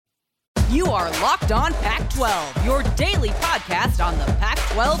You are Locked On Pac-12, your daily podcast on the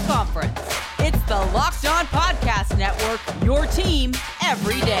Pac-12 Conference. It's the Locked On Podcast Network, your team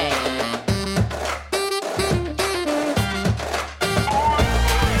every day.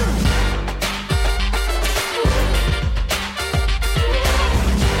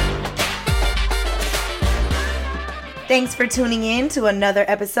 Thanks for tuning in to another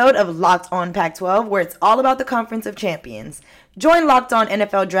episode of Locked On Pac-12, where it's all about the Conference of Champions. Join Locked On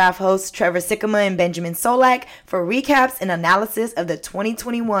NFL Draft hosts Trevor Sikkema and Benjamin Solak for recaps and analysis of the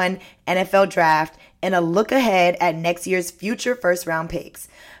 2021 NFL Draft and a look ahead at next year's future first-round picks.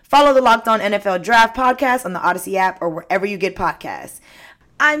 Follow the Locked On NFL Draft podcast on the Odyssey app or wherever you get podcasts.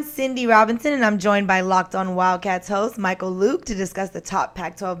 I'm Cindy Robinson, and I'm joined by Locked On Wildcats host Michael Luke to discuss the top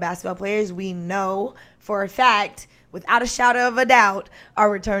Pac-12 basketball players we know for a fact, without a shadow of a doubt,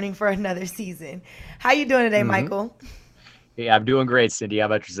 are returning for another season. How you doing today, Michael? Yeah, I'm doing great, Cindy. How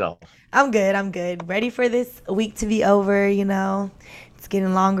about yourself? I'm good. Ready for this week to be over, you know. It's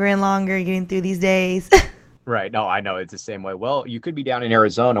getting longer and longer, getting through these days. Right. No, I know. It's the same way. Well, you could be down in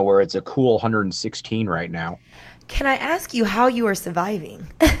Arizona where it's a cool 116 right now. Can I ask you how you are surviving?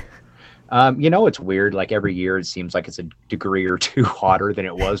 It's weird. Like every year, it seems like it's a degree or two hotter than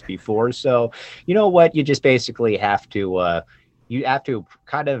it was before. So, you know what? You just basically have to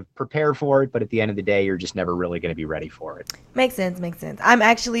kind of prepare for it. But at the end of the day, you're just never really going to be ready for it. Makes sense. I'm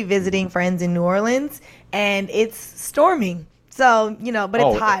actually visiting friends in New Orleans, and it's storming. So, but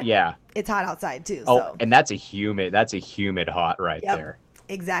it's hot. Yeah. It's hot outside too. Oh, so. And that's a humid hot right there.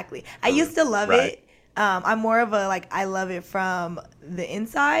 Exactly. I used to love it. I'm more of I love it from the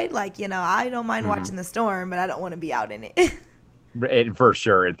inside. I don't mind watching the storm, but I don't want to be out in it. For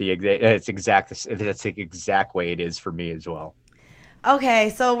sure. That's the exact way it is for me as well. Okay,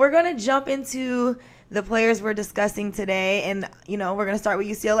 so we're going to jump into the players we're discussing today, and, we're going to start with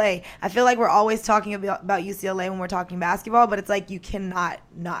UCLA. I feel like we're always talking about UCLA when we're talking basketball, but it's like you cannot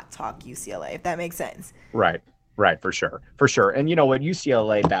not talk UCLA, if that makes sense. Right, for sure. And you know what,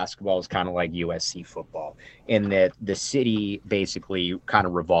 UCLA basketball is kind of like USC football in that the city basically kind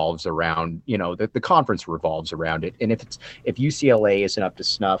of revolves around, the conference revolves around it. And if UCLA isn't up to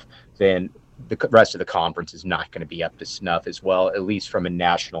snuff, then the rest of the conference is not going to be up to snuff as well, at least from a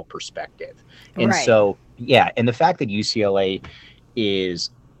national perspective. And so, and the fact that UCLA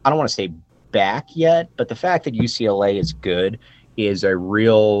is, I don't want to say back yet, but the fact that UCLA is good is a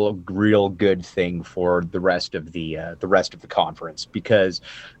real good thing for the rest of the conference, because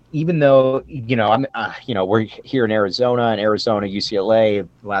even though, we're here in Arizona, UCLA,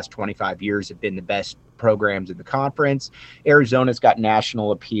 the last 25 years have been the best programs in the conference. Arizona's got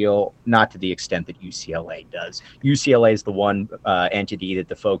national appeal, not to the extent that UCLA does. UCLA is the one entity that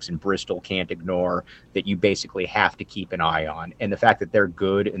the folks in Bristol can't ignore, that you basically have to keep an eye on. And the fact that they're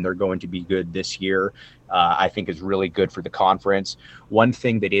good and they're going to be good this year, I think is really good for the conference. One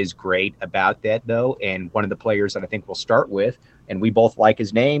thing that is great about that, though, and one of the players that I think we'll start with, and we both like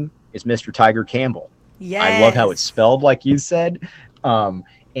his name, is Mr. Tiger Campbell. Yes. I love how it's spelled, like you said.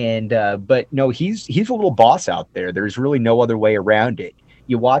 But no, he's a little boss out there. There's really no other way around it.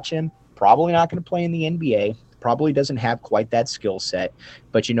 You watch him, probably not going to play in the NBA, probably doesn't have quite that skill set,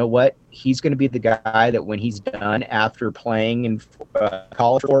 but you know what? He's going to be the guy that when he's done after playing in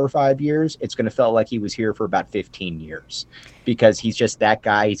college for 4 or 5 years, it's going to feel like he was here for about 15 years, because he's just that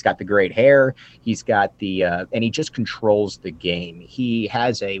guy. He's got the great hair. He's got and he just controls the game. He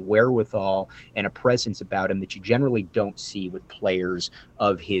has a wherewithal and a presence about him that you generally don't see with players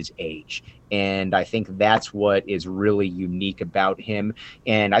of his age. And I think that's what is really unique about him.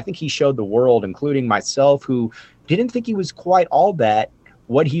 And I think he showed the world, including myself, who didn't think he was quite all that,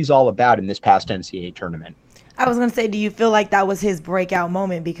 what he's all about in this past NCAA tournament. I was going to say, do you feel like that was his breakout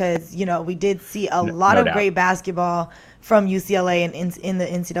moment? Because, we did see a lot of great basketball from UCLA in the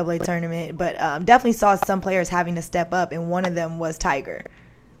NCAA tournament, but definitely saw some players having to step up, and one of them was Tiger.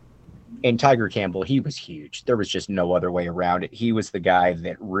 And Tiger Campbell, he was huge. There was just no other way around it. He was the guy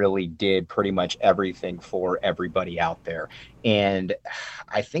that really did pretty much everything for everybody out there. And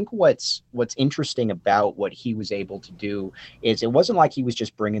I think what's interesting about what he was able to do is it wasn't like he was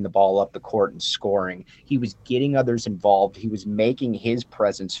just bringing the ball up the court and scoring. He was getting others involved. He was making his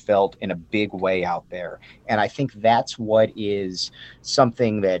presence felt in a big way out there. And I think that's what is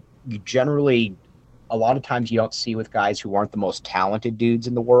something that you generally a lot of times you don't see with guys who aren't the most talented dudes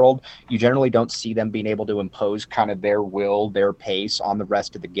in the world. You generally don't see them being able to impose kind of their will, their pace on the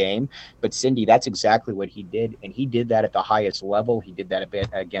rest of the game. But Cindy, that's exactly what he did. And he did that at the highest level. He did that a bit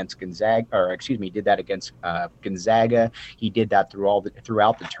against Gonzaga. He did that against Gonzaga. He did that throughout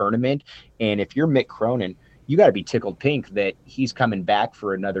the tournament. And if you're Mick Cronin, you got to be tickled pink that he's coming back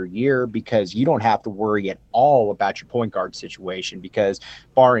for another year, because you don't have to worry at all about your point guard situation, because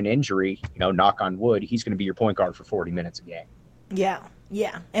barring injury, knock on wood, he's going to be your point guard for 40 minutes a game. Yeah.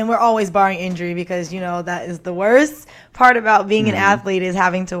 And we're always barring injury, because, that is the worst part about being an athlete, is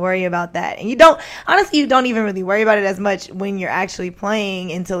having to worry about that. And you don't even really worry about it as much when you're actually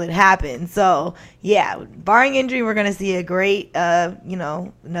playing until it happens. So, yeah, barring injury, we're going to see a great,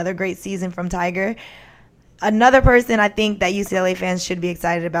 another great season from Tiger. Another person I think that UCLA fans should be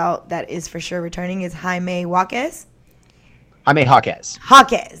excited about that is for sure returning is Jaime Jaquez. Jaquez.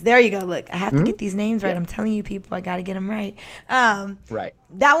 There you go. Look, I have to get these names right. Yeah. I'm telling you, people, I got to get them right. Right.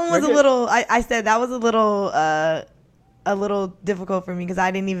 That one was a little, I said that was a little difficult for me, because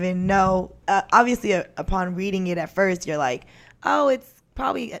I didn't even know. Obviously, upon reading it at first, you're like, oh, it's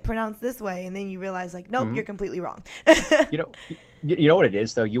probably pronounced this way. And then you realize, like, nope, you're completely wrong. You know what it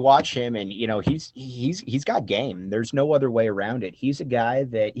is, though? You watch him, and he's got game. There's no other way around it. He's a guy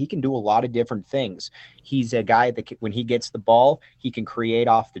that he can do a lot of different things. He's a guy that when he gets the ball, he can create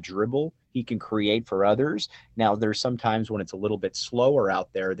off the dribble. He can create for others. Now, there's sometimes when it's a little bit slower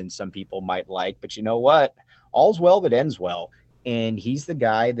out there than some people might like, but you know what? All's well that ends well. And he's the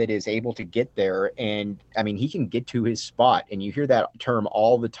guy that is able to get there. And I mean, he can get to his spot. And you hear that term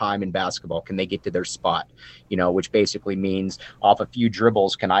all the time in basketball. Can they get to their spot? Which basically means off a few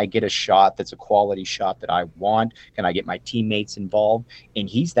dribbles, can I get a shot that's a quality shot that I want? Can I get my teammates involved? And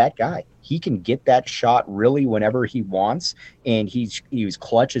he's that guy. He can get that shot really whenever he wants. And he was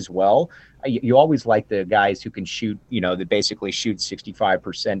clutch as well. You always like the guys who can shoot, that basically shoot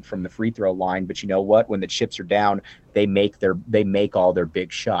 65% from the free throw line. But you know what? When the chips are down, they make all their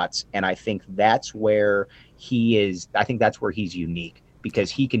big shots. And I think that's where he's unique,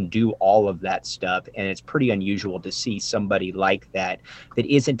 because he can do all of that stuff. And it's pretty unusual to see somebody like that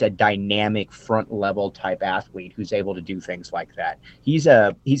isn't a dynamic front level type athlete who's able to do things like that. He's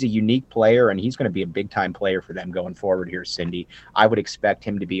a unique player, and he's going to be a big time player for them going forward here, Cindy. I would expect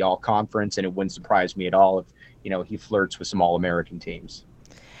him to be all conference, and it wouldn't surprise me at all if, he flirts with some All-American teams.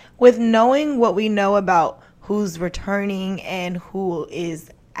 With knowing what we know about who's returning and who is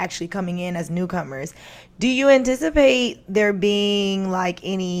actually coming in as newcomers, do you anticipate there being like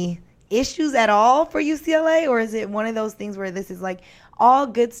any issues at all for UCLA, or is it one of those things where this is like all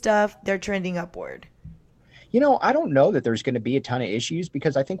good stuff, they're trending upward? I don't know that there's going to be a ton of issues,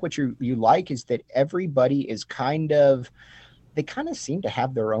 because I think what you like is that everybody is they kind of seem to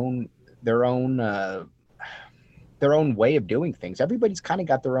have their own way of doing things. Everybody's kind of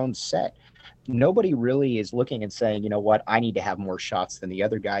got their own set. Nobody really is looking and saying, you know what, I need to have more shots than the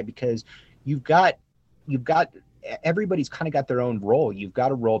other guy, because you've got everybody's kind of got their own role. You've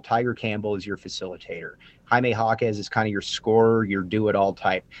got a role. Tiger Campbell is your facilitator. Jaime Jaquez is kind of your scorer, your do-it-all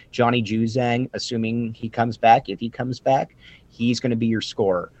type. Johnny Juzang, assuming he comes back, if he comes back, he's going to be your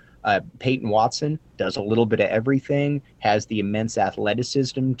scorer. Peyton Watson does a little bit of everything, has the immense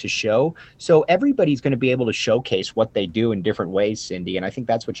athleticism to show. So everybody's going to be able to showcase what they do in different ways, Cindy. And I think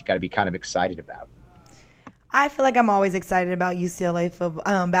that's what you got to be kind of excited about. I feel like I'm always excited about UCLA football,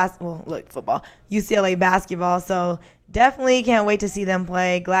 UCLA basketball. So definitely can't wait to see them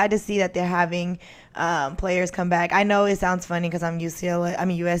play. Glad to see that they're having players come back. I know it sounds funny because I'm a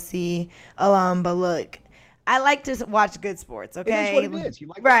USC alum, but look, I like to watch good sports, okay? It is what it is. You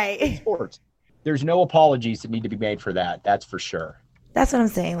like good sports. There's no apologies that need to be made for that. That's for sure. That's what I'm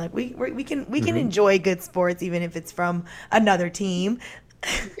saying. Like we can enjoy good sports even if it's from another team.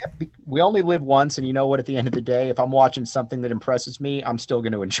 We only live once, and you know what? At the end of the day, if I'm watching something that impresses me, I'm still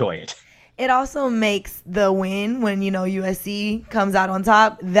going to enjoy it. It also makes the win when USC comes out on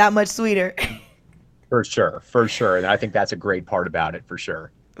top that much sweeter. For sure. And I think that's a great part about it, for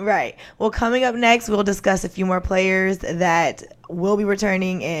sure. Right. Well, coming up next, we'll discuss a few more players that will be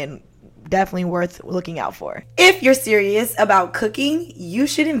returning and definitely worth looking out for. If you're serious about cooking, you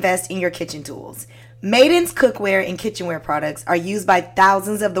should invest in your kitchen tools. Maiden's cookware and kitchenware products are used by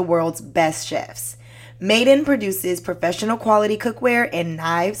thousands of the world's best chefs. Maiden produces professional quality cookware and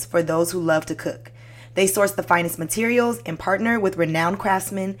knives for those who love to cook. They source the finest materials and partner with renowned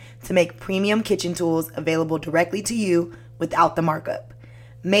craftsmen to make premium kitchen tools available directly to you without the markup.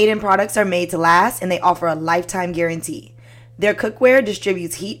 Maiden products are made to last, and they offer a lifetime guarantee. Their cookware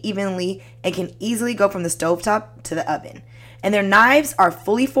distributes heat evenly and can easily go from the stovetop to the oven. And their knives are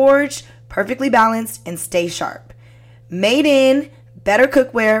fully forged, perfectly balanced, and stay sharp. Maiden, better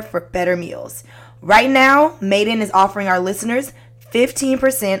cookware for better meals. Right now, Maiden is offering our listeners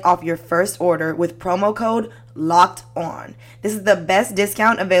 15% off your first order with promo code LOCKEDON. This is the best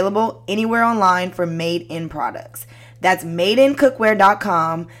discount available anywhere online for Made-In products. That's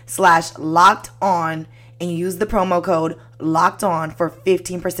madencookware.com/LOCKEDON and you use the promo code LOCKEDON for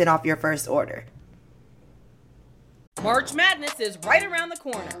 15% off your first order. March Madness is right around the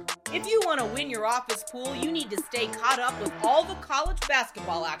corner. If you want to win your office pool, you need to stay caught up with all the college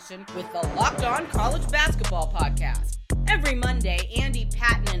basketball action with the Locked On College Basketball Podcast. Every Monday, Andy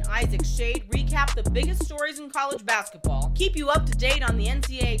Patton and Isaac Shade recap the biggest stories in college basketball, keep you up to date on the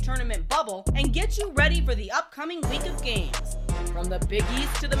NCAA tournament bubble, and get you ready for the upcoming week of games. From the Big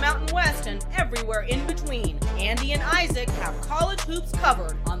East to the Mountain West and everywhere in between, Andy and Isaac have college hoops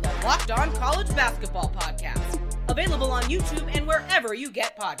covered on the Locked On College Basketball Podcast. Available on YouTube and wherever you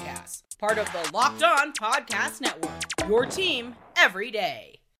get podcasts. Part of the Locked On Podcast Network. Your team every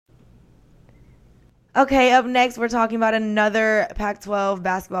day. Okay, up next, we're talking about another Pac-12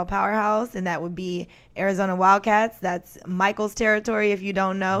 basketball powerhouse, and that would be Arizona Wildcats. That's Michael's territory. If you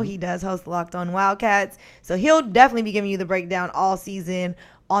don't know, he does host Locked On Wildcats. So he'll definitely be giving you the breakdown all season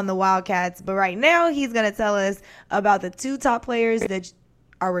on the Wildcats. But right now, he's going to tell us about the two top players that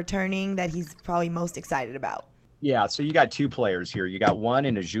are returning that he's probably most excited about. Yeah, so you got two players here. You got one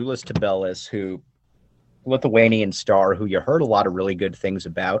in Azuolas Tubelis, who Lithuanian star, who you heard a lot of really good things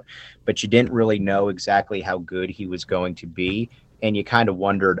about, but you didn't really know exactly how good he was going to be. And you kind of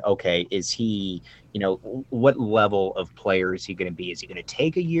wondered, okay, is he, what level of player is he going to be? Is he going to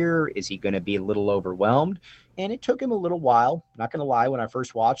take a year? Is he going to be a little overwhelmed? And it took him a little while. Not going to lie, when I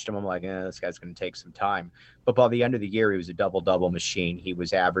first watched him, I'm like, this guy's going to take some time. But by the end of the year, he was a double-double machine. He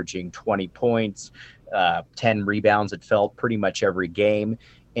was averaging 20 points, 10 rebounds, it felt, pretty much every game.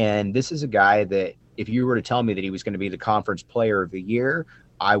 And this is a guy that, if you were to tell me that he was going to be the conference player of the year,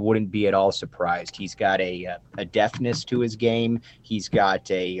 I wouldn't be at all surprised. He's got a deftness to his game. He's got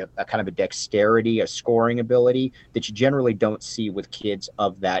a kind of a dexterity, a scoring ability that you generally don't see with kids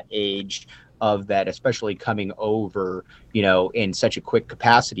of that age, of that, especially coming over, in such a quick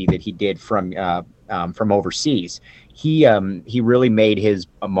capacity that he did from overseas. He really made his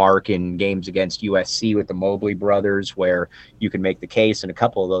mark in games against USC with the Mobley brothers, where you can make the case in a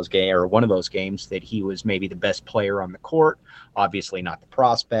couple of those games, or one of those games, that he was maybe the best player on the court. Obviously not the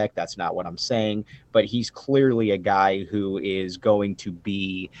prospect. That's not what I'm saying. But he's clearly a guy who is going to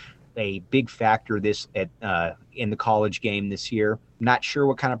be a big factor in the college game this year. Not sure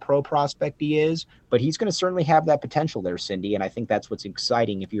what kind of pro prospect he is, but he's going to certainly have that potential there, Cindy. And I think that's what's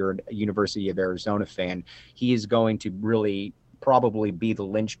exciting if you're a University of Arizona fan. He is going to really probably be the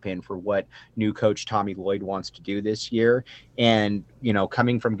linchpin for what new coach Tommy Lloyd wants to do this year. And,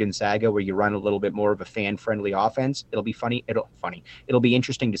 coming from Gonzaga, where you run a little bit more of a fan-friendly offense, it'll be funny. It'll be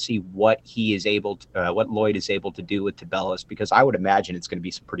interesting to see what what Lloyd is able to do with Tubelis, because I would imagine it's going to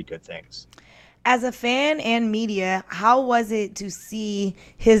be some pretty good things. As a fan and media, how was it to see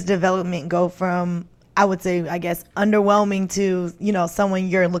his development go from, I would say, I guess, underwhelming to, someone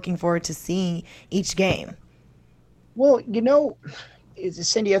you're looking forward to seeing each game? Well,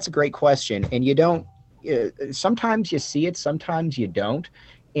 Cindy, that's a great question. And you don't, sometimes you see it, sometimes you don't.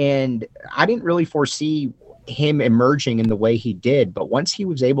 And I didn't really foresee him emerging in the way he did. But once he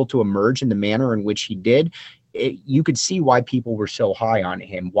was able to emerge in the manner in which he did, you could see why people were so high on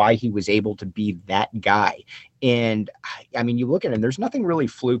him, why he was able to be that guy. And I mean, you look at him, there's nothing really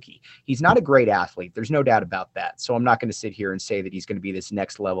fluky. He's not a great athlete. There's no doubt about that. So I'm not going to sit here and say that he's going to be this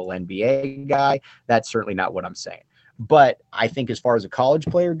next level NBA guy. That's certainly not what I'm saying. But I think as far as a college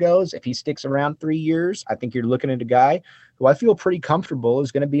player goes, if he sticks around 3 years, I think you're looking at a guy who I feel pretty comfortable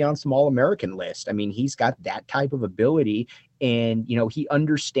is going to be on some All-American list. I mean, he's got that type of ability, and, he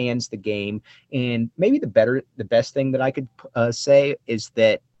understands the game. And maybe the best thing that I could say is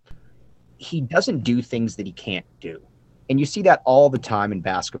that he doesn't do things that he can't do. And you see that all the time in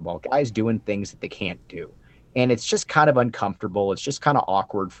basketball, guys doing things that they can't do. And it's just kind of uncomfortable. It's just kind of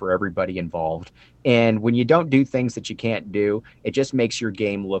awkward for everybody involved. And when you don't do things that you can't do, it just makes your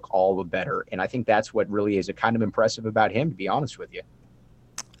game look all the better. And I think that's what really is kind of impressive about him, to be honest with you.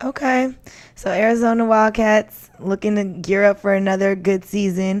 Okay. So Arizona Wildcats looking to gear up for another good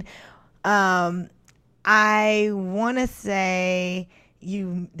season. I want to say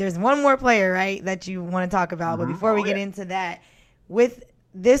there's one more player, right, that you want to talk about. Mm-hmm. But before we get into that, with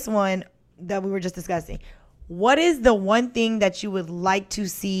this one that we were just discussing, what is the one thing that you would like to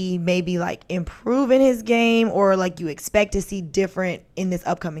see maybe like improve in his game, or like you expect to see different in this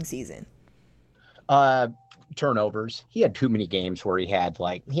upcoming season? Turnovers. He had too many games where he had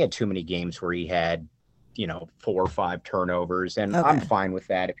 4 or 5 turnovers, and okay. I'm fine with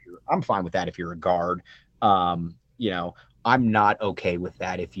that if you're a guard. I'm not okay with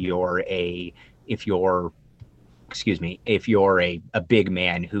that if you're excuse me, if you're a big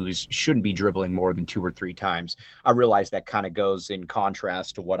man who shouldn't be dribbling more than 2 or 3 times. I realize that kind of goes in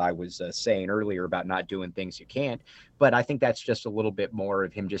contrast to what I was saying earlier about not doing things you can't, but I think that's just a little bit more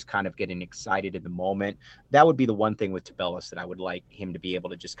of him just kind of getting excited in the moment. That would be the one thing with Tubelis that I would like him to be able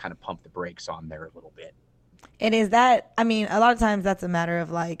to just kind of pump the brakes on there a little bit. And is that, I mean, a lot of times that's a matter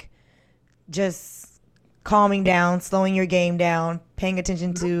of like just calming down, slowing your game down, paying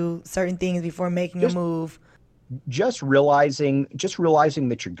attention to certain things before making a move. Just realizing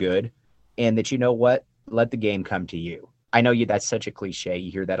that you're good and that, you know what, let the game come to you. I know that's such a cliche.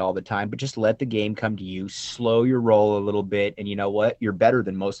 You hear that all the time, but just let the game come to you, slow your roll a little bit. And you know what, you're better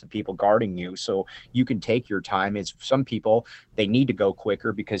than most of the people guarding you. So you can take your time. As some people, they need to go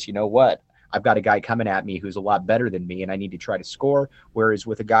quicker because you know what, I've got a guy coming at me who's a lot better than me and I need to try to score. Whereas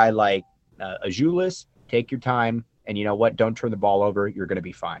with a guy like Azuolas, take your time and you know what, don't turn the ball over. You're going to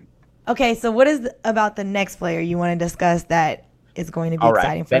be fine. Okay, so what is about the next player you want to discuss that is going to be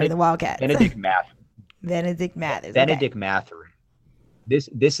exciting for the Wildcats? Benedict Mathurin. Benedict Mathurin.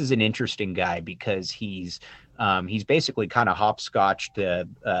 This is an interesting guy because he's basically kind of hopscotched the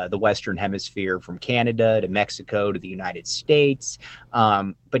Western Hemisphere from Canada to Mexico to the United States.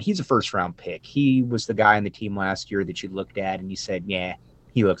 But he's a first-round pick. He was the guy on the team last year that you looked at and you said, yeah,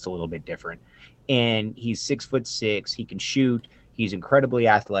 he looks a little bit different. And he's 6'6". He can shoot. He's incredibly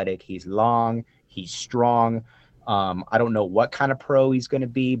athletic. He's long. He's strong. I don't know what kind of pro he's going to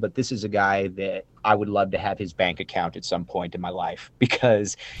be, but this is a guy that I would love to have his bank account at some point in my life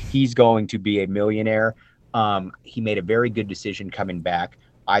because he's going to be a millionaire. He made a very good decision coming back.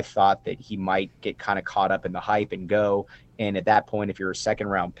 I thought that he might get kind of caught up in the hype and go. And at that point, if you're a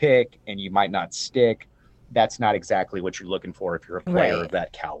second-round pick and you might not stick, that's not exactly what you're looking for if you're a player of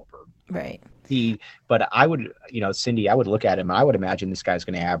that caliber. Right. But I would, Cindy, I would look at him. I would imagine this guy's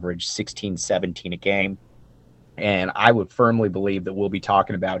going to average 16, 17 a game. And I would firmly believe that we'll be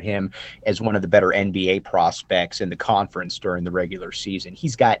talking about him as one of the better NBA prospects in the conference during the regular season.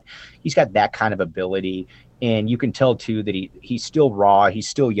 He's got that kind of ability. And you can tell, too, that he's still raw. He's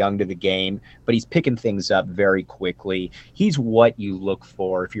still young to the game, but he's picking things up very quickly. He's what you look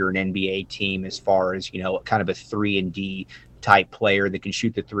for if you're an NBA team as far as, kind of a 3-and-D type player that can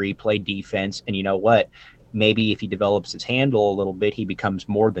shoot the three, play defense. And you know what? Maybe if he develops his handle a little bit, he becomes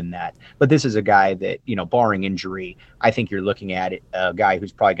more than that. But this is a guy that, barring injury, I think you're looking at a guy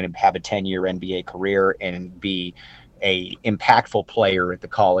who's probably going to have a 10-year NBA career and be a impactful player at the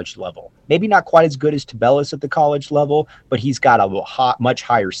college level. Maybe not quite as good as Tubelis at the college level, but he's got a much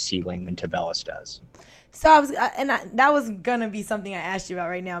higher ceiling than Tubelis does. So that was going to be something I asked you about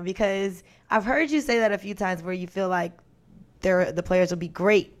right now because I've heard you say that a few times where you feel like the players will be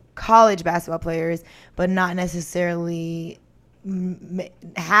great college basketball players, but not necessarily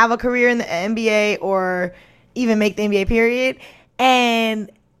have a career in the NBA or even make the NBA period.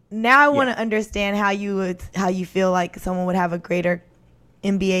 And now I want to understand how you feel like someone would have a greater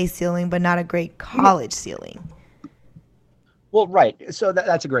NBA ceiling, but not a great college ceiling. Well, right. So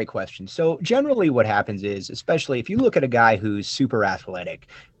that's a great question. So generally what happens is, especially if you look at a guy who's super athletic,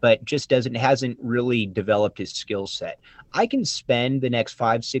 but just hasn't really developed his skill set, I can spend the next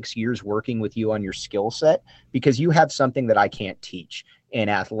 5-6 years working with you on your skill set because you have something that I can't teach in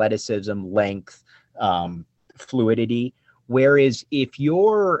athleticism, length, fluidity. Whereas if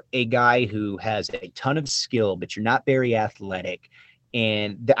you're a guy who has a ton of skill, but you're not very athletic,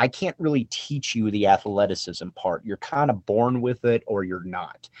 and I can't really teach you the athleticism part. You're kind of born with it or you're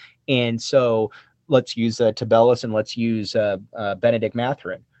not. And so let's use Tubelis and let's use Benedict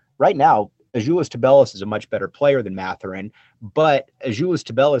Mathurin. Right now, Azuolas Tubelis is a much better player than Mathurin, but Azuolas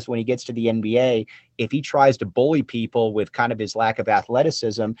Tubelis, when he gets to the NBA, if he tries to bully people with kind of his lack of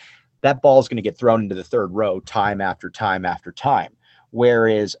athleticism, that ball is going to get thrown into the third row time after time after time.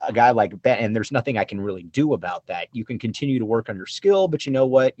 Whereas a guy like Ben, and there's nothing I can really do about that. You can continue to work on your skill, but you know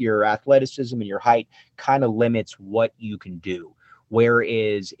what? Your athleticism and your height kind of limits what you can do.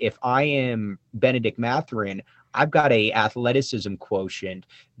 Whereas if I am Benedict Mathurin, I've got a athleticism quotient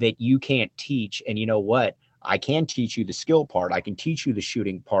that you can't teach. And you know what? I can teach you the skill part. I can teach you the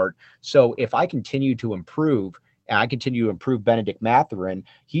shooting part. So if I continue to improve, and I continue to improve Benedict Mathurin,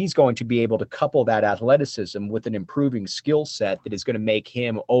 he's going to be able to couple that athleticism with an improving skill set that is going to make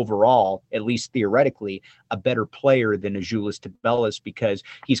him overall, at least theoretically, a better player than Azuolas Tubelis because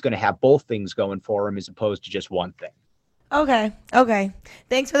he's going to have both things going for him as opposed to just one thing. Okay.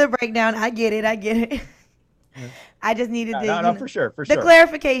 Thanks for the breakdown. I get it. Yeah. I just needed for sure.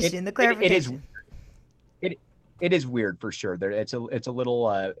 Clarification. It is weird for sure. It's a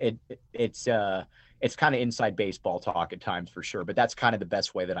little it's kind of inside baseball talk at times for sure, but that's kind of the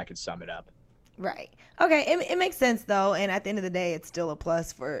best way that I could sum it up. Right. Okay, it makes sense though, and at the end of the day, it's still a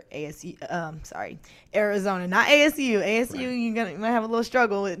plus for Arizona, not ASU. ASU, right. You might have a little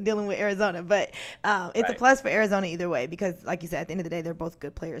struggle with dealing with Arizona, but it's a plus for Arizona either way because, like you said, at the end of the day, they're both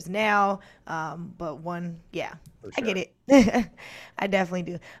good players now. But one, yeah, sure. I get it. I definitely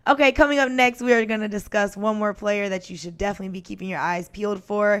do. Okay, coming up next, we are going to discuss one more player that you should definitely be keeping your eyes peeled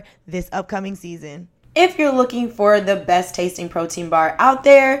for this upcoming season. If you're looking for the best tasting protein bar out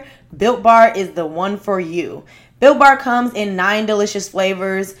there, Built Bar is the one for you. Built Bar comes in 9 delicious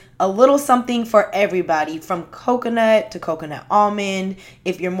flavors, a little something for everybody, from coconut to coconut almond.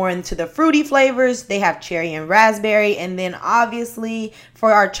 If you're more into the fruity flavors, they have cherry and raspberry. And then obviously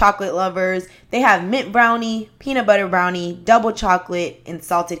for our chocolate lovers, they have mint brownie, peanut butter brownie, double chocolate, and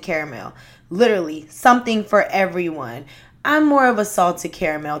salted caramel. Literally something for everyone. I'm more of a salted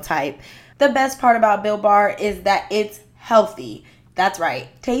caramel type. The best part about Built Bar is that it's healthy. That's right,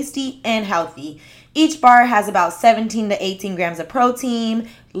 tasty and healthy. Each bar has about 17 to 18 grams of protein,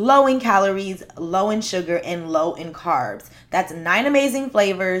 low in calories, low in sugar, and low in carbs. That's 9 amazing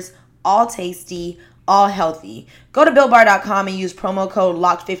flavors, all tasty, all healthy. Go to BuiltBar.com and use promo code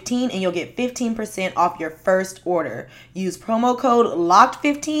LOCKED15 and you'll get 15% off your first order. Use promo code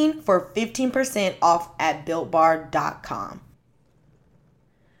LOCKED15 for 15% off at BuiltBar.com.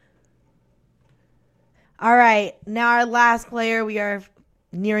 All right, now our last player. We are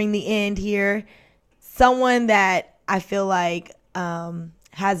nearing the end here. Someone that I feel like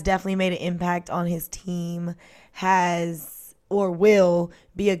has definitely made an impact on his team, has or will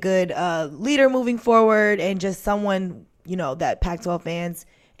be a good leader moving forward, and just someone, you know, that Pac-12 fans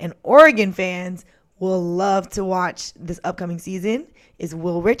and Oregon fans will love to watch this upcoming season is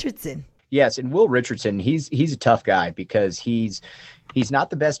Will Richardson. Yes, and Will Richardson, he's a tough guy because he's not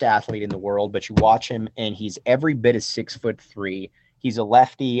the best athlete in the world, but you watch him and he's every bit of 6'3". He's a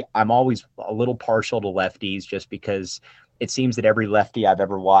lefty. I'm always a little partial to lefties just because it seems that every lefty I've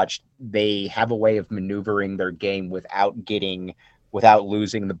ever watched, they have a way of maneuvering their game without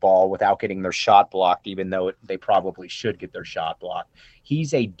losing the ball, without getting their shot blocked, even though they probably should get their shot blocked.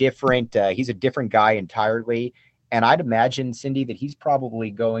 He's a different guy entirely. And I'd imagine, Cindy, that he's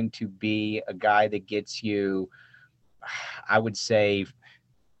probably going to be a guy that gets you, I would say,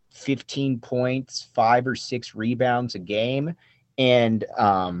 15 points, 5 or 6 rebounds a game, and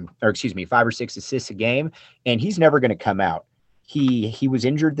 5 or 6 assists a game, and he's never going to come out. He was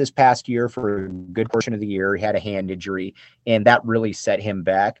injured this past year for a good portion of the year. He had a hand injury, and that really set him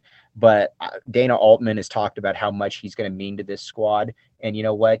back. But Dana Altman has talked about how much he's going to mean to this squad. And you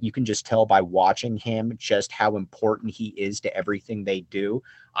know what? You can just tell by watching him just how important he is to everything they do.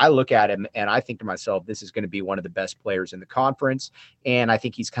 I look at him and I think to myself, this is going to be one of the best players in the conference. And I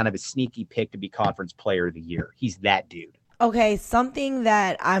think he's kind of a sneaky pick to be conference player of the year. He's that dude. Okay, something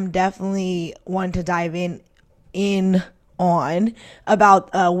that I'm definitely wanting to dive in on about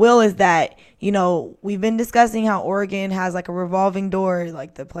Will is that, you know, we've been discussing how Oregon has like a revolving door,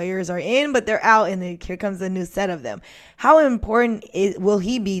 like the players are in but they're out, and then here comes a new set of them. How important will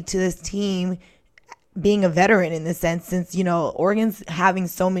he be to this team being a veteran in this sense, since, you know, Oregon's having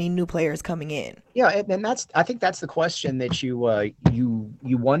so many new players coming in? Yeah, and I think that's the question that you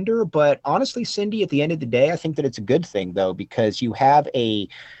wonder. But honestly, Cindy, at the end of the day, I think that it's a good thing though, because you've got a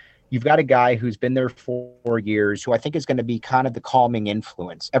guy who's been there for 4 years who I think is going to be kind of the calming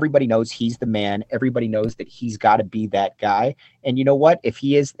influence. Everybody knows he's the man. Everybody knows that he's got to be that guy. And you know what? If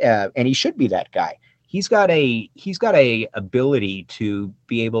he is, and he should be that guy, he's got a ability to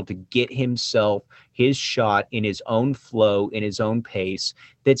be able to get himself his shot in his own flow, in his own pace.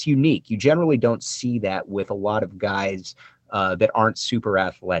 That's unique. You generally don't see that with a lot of guys that aren't super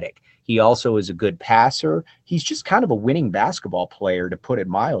athletic. He also is a good passer. He's just kind of a winning basketball player, to put it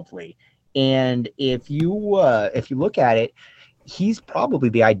mildly. And if you look at it, he's probably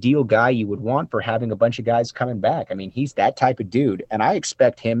the ideal guy you would want for having a bunch of guys coming back. I mean, he's that type of dude. And I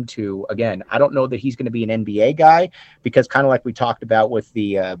expect him to, again, I don't know that he's going to be an NBA guy, because kind of like we talked about with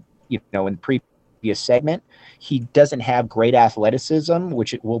the, in the previous segment, he doesn't have great athleticism,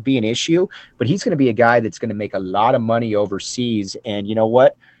 which it will be an issue, but he's going to be a guy that's going to make a lot of money overseas. And you know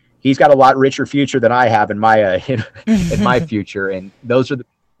what? He's got a lot richer future than I have in my in my future, and those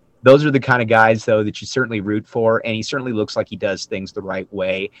are the kind of guys though that you certainly root for. And he certainly looks like he does things the right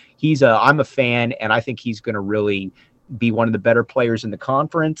way. I'm a fan, and I think he's going to really be one of the better players in the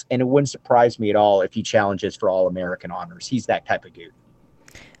conference. And it wouldn't surprise me at all if he challenges for All-American honors. He's that type of dude.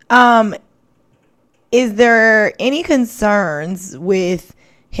 Is there any concerns with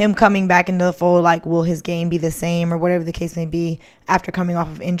him coming back into the fold? Like, will his game be the same, or whatever the case may be, after coming off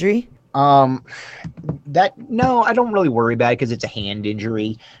of injury? Um, that no, I don't really worry about it because it's a hand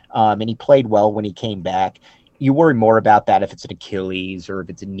injury. And he played well when he came back. You worry more about that if it's an Achilles or if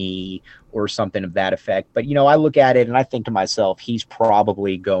it's a knee or something of that effect. But I look at it and I think to myself, he's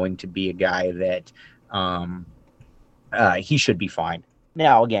probably going to be a guy that he should be fine.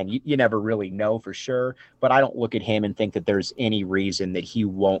 Now, again, you never really know for sure, but I don't look at him and think that there's any reason that he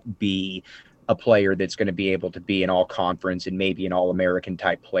won't be a player that's going to be able to be an all conference and maybe an all American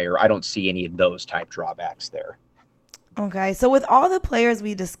type player. I don't see any of those type drawbacks there. Okay, so with all the players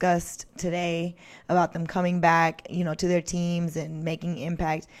we discussed today about them coming back, to their teams and making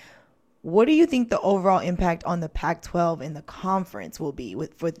impact, what do you think the overall impact on the Pac-12 and the conference will be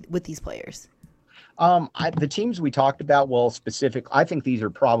with these players? The teams we talked about, I think these are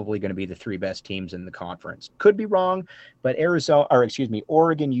probably going to be the three best teams in the conference. Could be wrong, but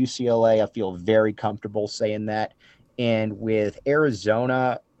Oregon, UCLA, I feel very comfortable saying that. And with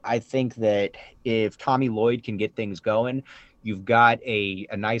Arizona, I think that if Tommy Lloyd can get things going, you've got a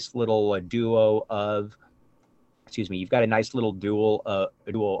nice little duo of Azuolas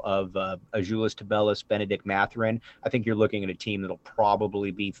Tubelis, Benedict Mathurin. I think you're looking at a team that'll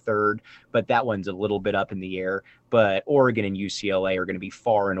probably be third, but that one's a little bit up in the air. But Oregon and UCLA are going to be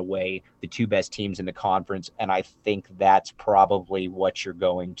far and away the two best teams in the conference, and I think that's probably what you're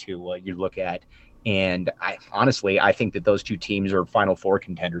going to you look at. And I think that those two teams are Final Four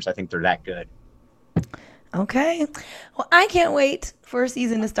contenders. I think they're that good. Okay. Well, I can't wait for a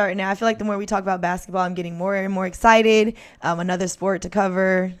season to start now. I feel like the more we talk about basketball, I'm getting more and more excited. Another sport to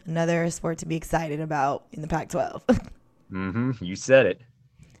cover, another sport to be excited about in the Pac-12. You said it.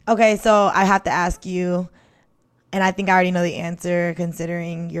 Okay, so I have to ask you, and I think I already know the answer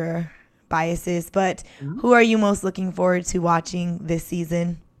considering your biases, but who are you most looking forward to watching this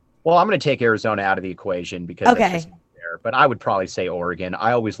season? Well, I'm going to take Arizona out of the equation because that's just not there. But I would probably say Oregon.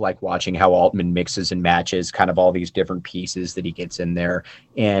 I always like watching how Altman mixes and matches kind of all these different pieces that he gets in there.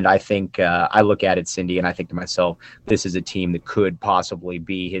 And I think I look at it, Cindy, and I think to myself, this is a team that could possibly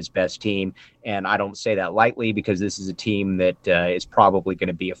be his best team. And I don't say that lightly because this is a team that is probably going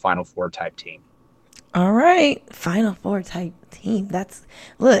to be a Final Four type team. All right, Final Four type team. That's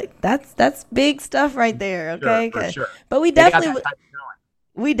big stuff right there. Okay, sure, for sure. But we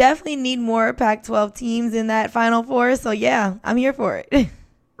definitely need more Pac-12 teams in that Final Four. So yeah, I'm here for it.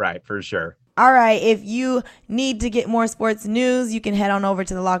 Right, for sure. All right, if you need to get more sports news, you can head on over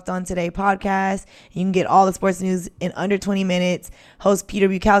to the Locked On Today podcast. You can get all the sports news in under 20 minutes. Host Peter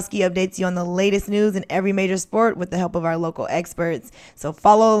Bukowski updates you on the latest news in every major sport with the help of our local experts. So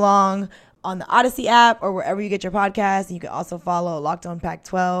follow along on the Odyssey app or wherever you get your podcasts. You can also follow Locked On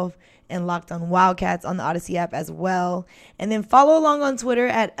Pac-12 and Locked On Wildcats on the Odyssey app as well. And then follow along on Twitter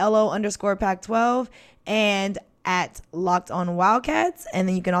at LO_Pac-12 and at Locked On Wildcats. And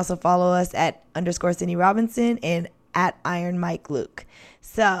then you can also follow us at _Cindy Robinson and at Iron Mike Luke.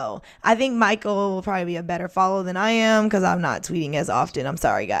 So I think Michael will probably be a better follow than I am because I'm not tweeting as often. I'm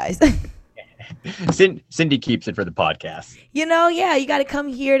sorry, guys. Cindy keeps it for the podcast. You got to come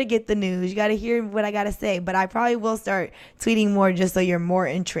here to get the news. You got to hear what I got to say. But I probably will start tweeting more just so you're more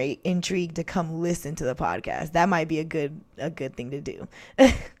intrigued to come listen to the podcast. That might be a good thing to do.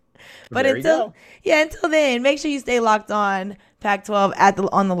 But until then, make sure you stay locked on Pac-12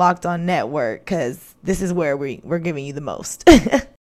 on the Locked On Network because this is where we're giving you the most.